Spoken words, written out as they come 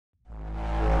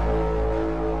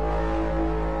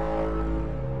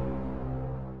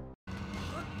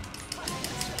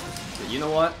you know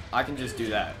what? I can just do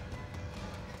that.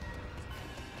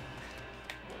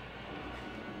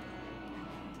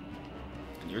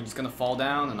 And you're just gonna fall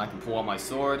down, and I can pull out my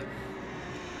sword.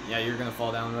 Yeah, you're gonna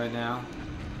fall down right now.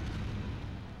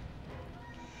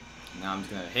 Now I'm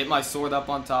just gonna hit my sword up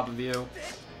on top of you,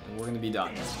 and we're gonna be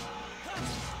done.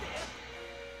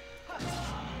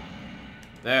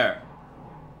 There.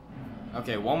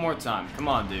 Okay, one more time. Come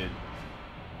on, dude.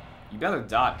 You better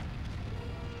die.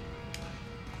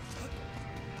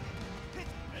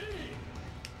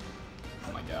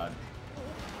 Oh my god.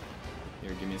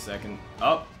 Here, give me a second.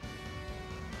 Oh!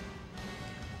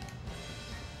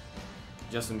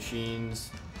 Just some machines.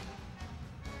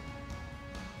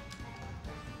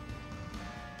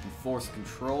 Enforce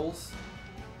controls.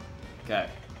 Okay.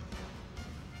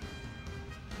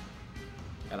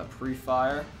 Got a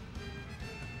pre-fire.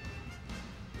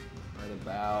 Right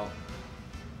about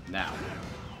now.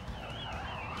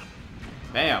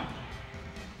 Bam!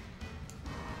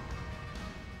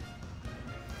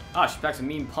 Ah, she packs a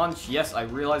mean punch. Yes, I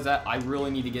realize that. I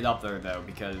really need to get up there, though,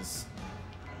 because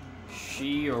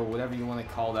she, or whatever you want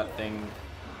to call that thing...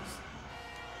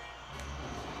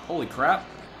 Holy crap.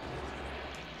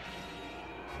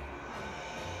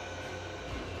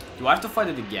 Do I have to fight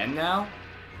it again now?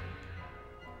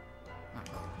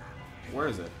 Where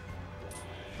is it?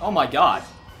 Oh my god.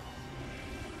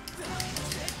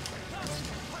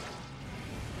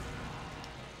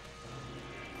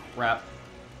 Crap.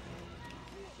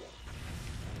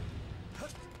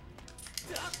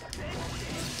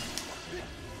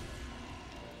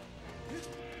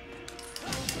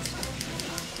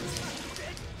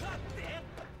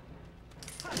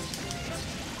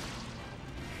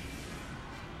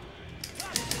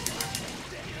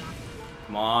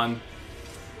 Come on.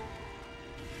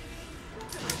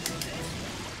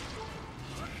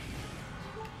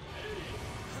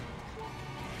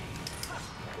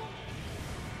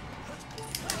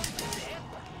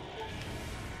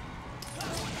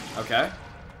 Okay.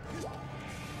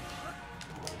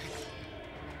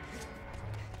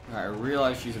 Alright, I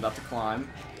realize she's about to climb.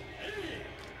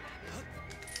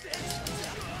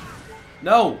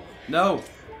 No! No!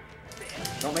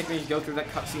 Don't make me go through that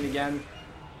cutscene again.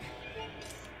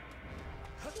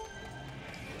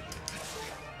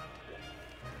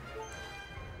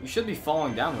 You should be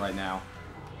falling down right now.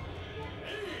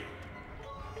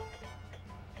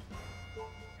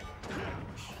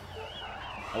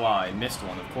 Oh wow, I missed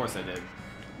one. Of course I did.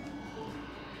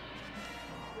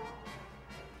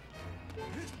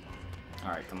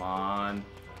 Alright, come on.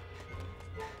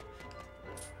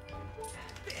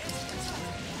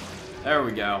 There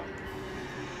we go.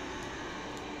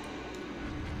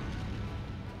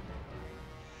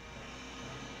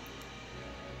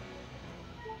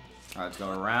 Alright, let's go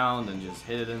around and just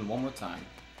hit it in one more time.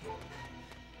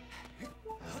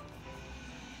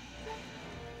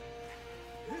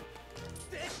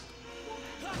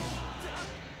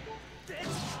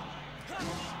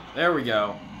 There we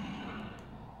go.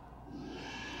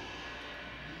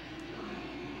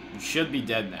 You should be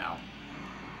dead now.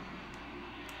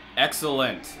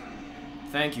 Excellent.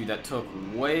 Thank you, that took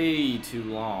way too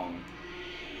long.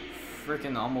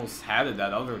 Freaking almost had it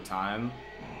that other time.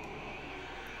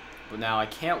 But now I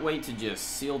can't wait to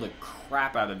just seal the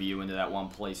crap out of you into that one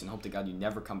place and hope to God you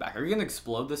never come back. Are you gonna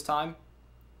explode this time?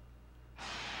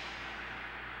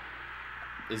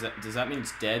 Does that mean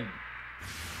it's dead?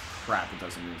 Crap, it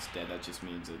doesn't mean it's dead. That just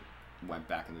means it went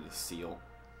back into the seal.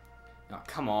 Oh,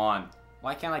 come on.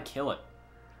 Why can't I kill it?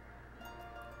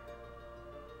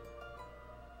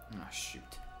 Ah, oh, shoot.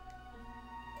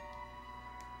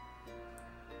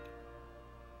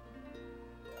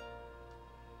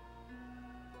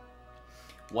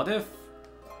 What if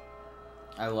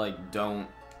I, like, don't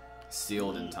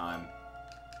seal it in time?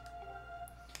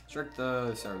 Strike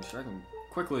him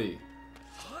quickly.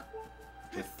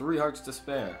 With 3 hearts to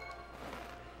spare.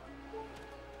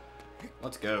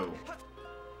 Let's go.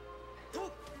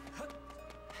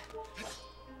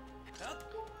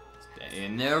 Stay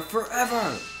in there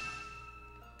forever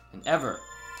and ever.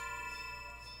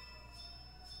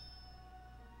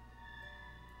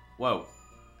 Whoa.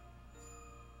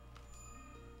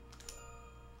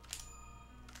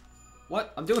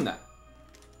 What? I'm doing that.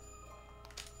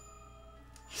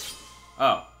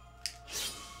 Oh.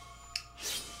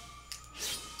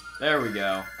 There we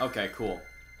go. Okay, cool.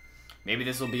 Maybe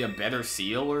this will be a better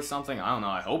seal or something? I don't know.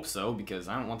 I hope so, because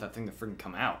I don't want that thing to freaking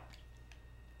come out.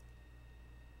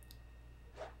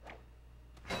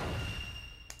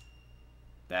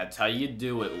 That's how you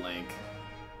do it, Link.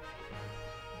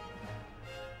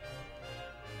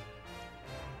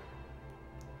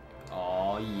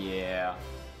 Oh, yeah.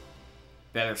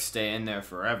 better stay in there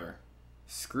forever.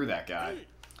 Screw that guy.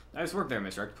 Nice work there,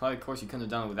 Mr. Mroctopi. Of course, you couldn't have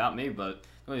done it without me, but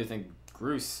don't you think,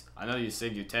 Groose, I know you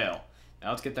saved your tail. Now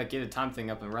let's get that gated time thing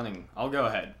up and running. I'll go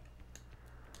ahead.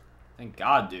 Thank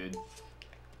God, dude.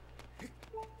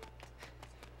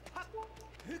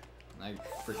 I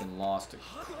freaking lost a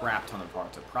crap ton of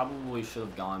parts. I probably should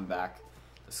have gone back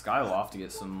to Skyward to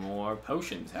get some more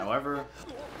potions. However,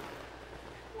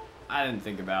 I didn't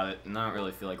think about it, and I don't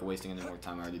really feel like wasting any more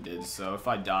time. I already did. So if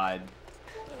I died,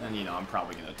 then, you know, I'm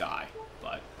probably gonna die.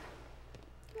 But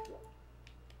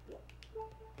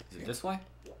is it this way?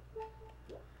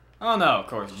 Oh no, of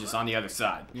course, it's just on the other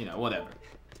side. You know, whatever.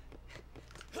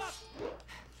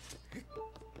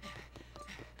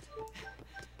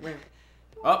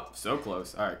 Oh, so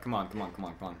close. Alright, come on, come on, come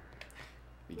on, come on.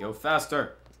 We go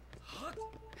faster.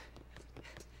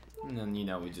 And then, you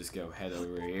know, we just go head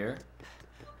over here.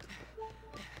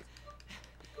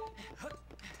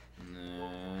 And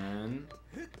then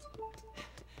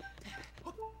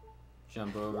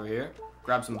jump over here.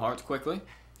 Grab some hearts quickly.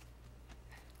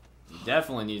 You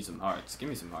definitely need some hearts. Give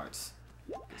me some hearts.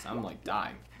 Because I'm, like,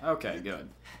 dying. Okay, good.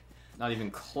 Not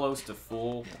even close to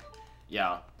full.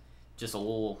 Yeah, just a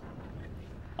little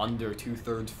under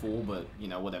 2/3 full, but, you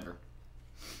know, whatever.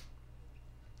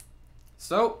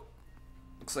 So,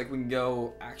 looks like we can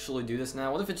go actually do this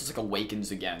now. What if it just, like,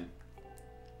 awakens again?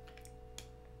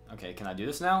 Okay, can I do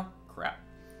this now? Crap.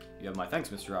 You have my thanks,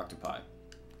 Mr. Mroctopi.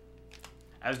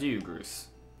 As do you, Groose.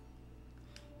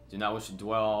 Do not wish to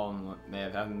dwell on what may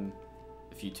have happened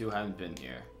if you two hadn't been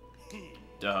here.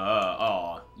 Duh.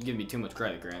 Aw, you give me too much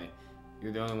credit, Granny.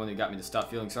 You're the only one who got me to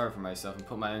stop feeling sorry for myself and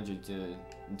put my energy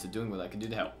into doing what I could do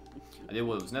to help. I did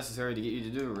what was necessary to get you to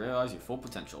do to realize your full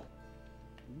potential.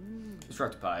 Mr.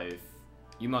 Mroctopi,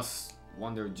 you must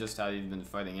wonder just how you've been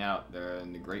fighting out there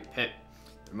in the Great Pit.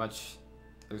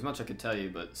 There's much I could tell you,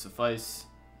 but suffice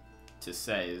to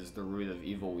say is the root of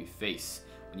evil we face.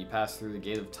 When you pass through the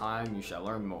gate of time, you shall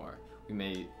learn more. We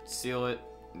may seal it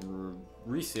and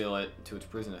reseal it to its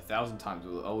prison 1,000 times.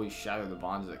 We will always shatter the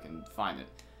bonds that confine it.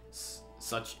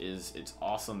 Such is its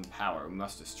awesome power. We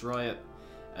must destroy it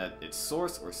at its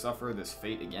source or suffer this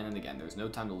fate again and again. There's no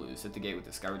time to lose. Hit the gate with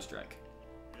the Skyward strike.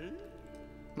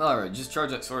 Alright, just charge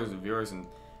that sword of yours and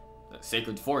the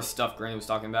sacred force stuff Granny was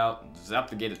talking about. Zap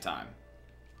the gate of time.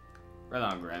 Right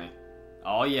on, Granny.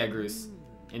 Oh yeah, Groose.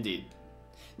 Indeed.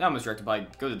 Now, Mr.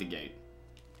 Mroctopi, go to the gate.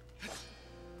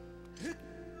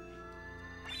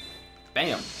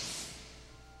 Bam!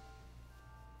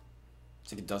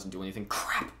 It's like it doesn't do anything.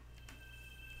 Crap!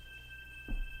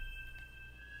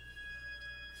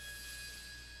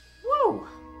 Woo!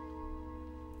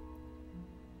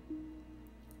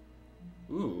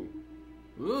 Ooh.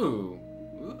 Ooh.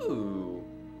 Ooh.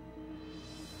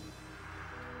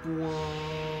 Whoa.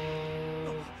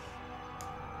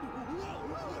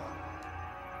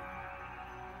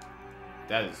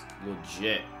 That is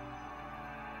legit.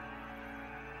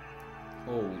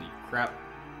 Holy crap.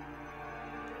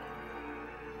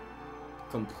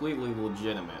 Completely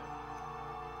legitimate.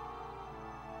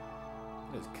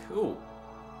 That's cool.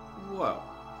 Whoa.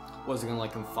 Was it gonna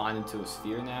like confine into a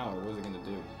sphere now, or what was it gonna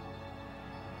do?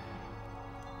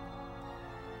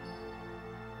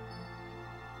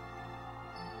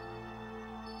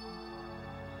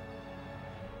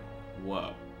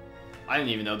 Whoa. I didn't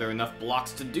even know there were enough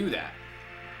blocks to do that.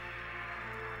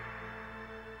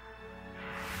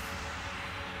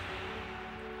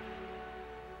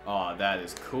 Oh, that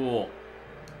is cool.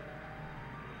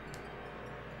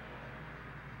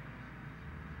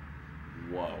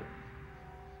 Whoa.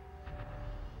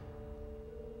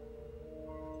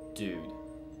 Dude.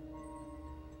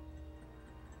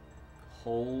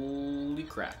 Holy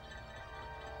crap.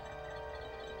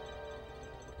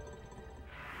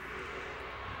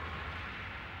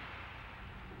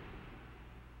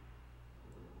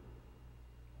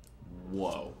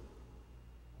 Whoa.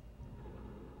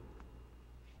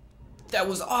 That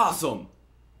was awesome!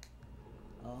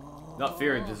 Oh. Not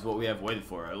feared, this is what we have waited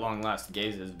for. At long last, the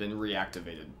gaze has been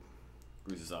reactivated.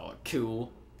 Groose is all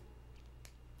cool.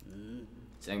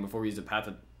 Saying before we use the path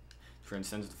that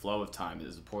transcends the flow of time, it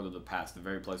is a portal to the past, the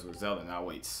very place where Zelda now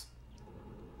waits.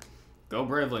 Go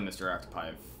bravely, Mr.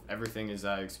 Mroctopi. If everything is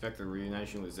I expect, the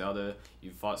reunition with Zelda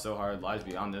you've fought so hard lies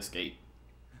beyond this gate.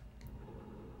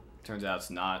 Turns out it's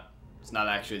not. It's not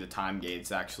actually the time gate,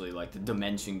 it's actually like the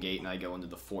dimension gate, and I go into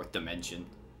the 4th dimension.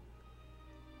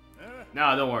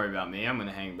 No, don't worry about me. I'm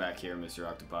gonna hang back here, Mr.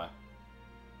 Mroctopi.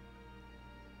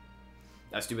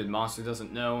 That stupid monster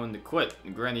doesn't know when to quit,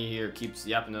 and Granny here keeps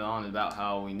yapping on about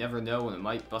how we never know when it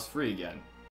might bust free again.